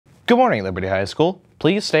Good morning, Liberty High School.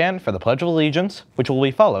 Please stand for the Pledge of Allegiance, which will be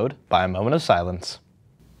followed by a moment of silence.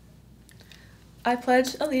 I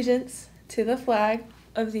pledge allegiance to the flag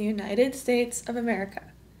of the United States of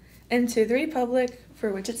America and to the republic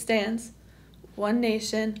for which it stands, one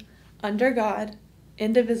nation, under God,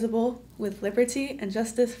 indivisible, with liberty and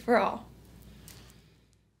justice for all.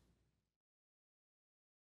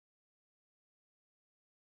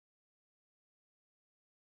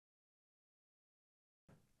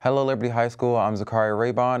 Hello Liberty High School, I'm Zachariah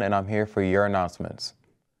Raybon and I'm here for your announcements.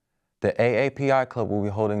 The AAPI Club will be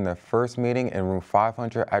holding their first meeting in room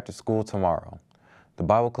 500 after school tomorrow. The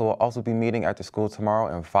Bible Club will also be meeting after school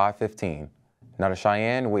tomorrow in 5:15. Now to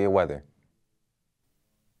Cheyenne with your weather.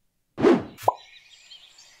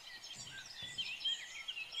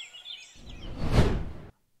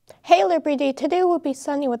 Hey Liberty, today will be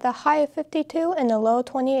sunny with a high of 52 and a low of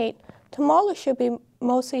 28. Tomorrow should be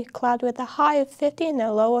mostly cloudy with a high of 50 and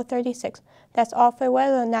a low of 36. That's all for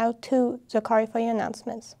weather. Now to Zachary for your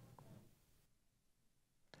announcements.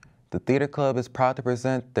 The Theater Club is proud to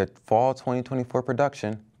present their fall 2024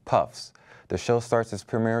 production, Puffs. The show starts its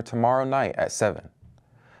premiere tomorrow night at 7.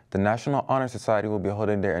 The National Honor Society will be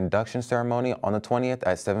holding their induction ceremony on the 20th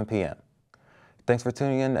at 7 p.m. Thanks for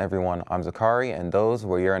tuning in, everyone. I'm Zachary, and those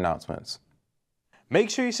were your announcements. Make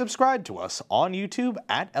sure you subscribe to us on YouTube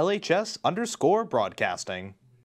at LHS_broadcasting.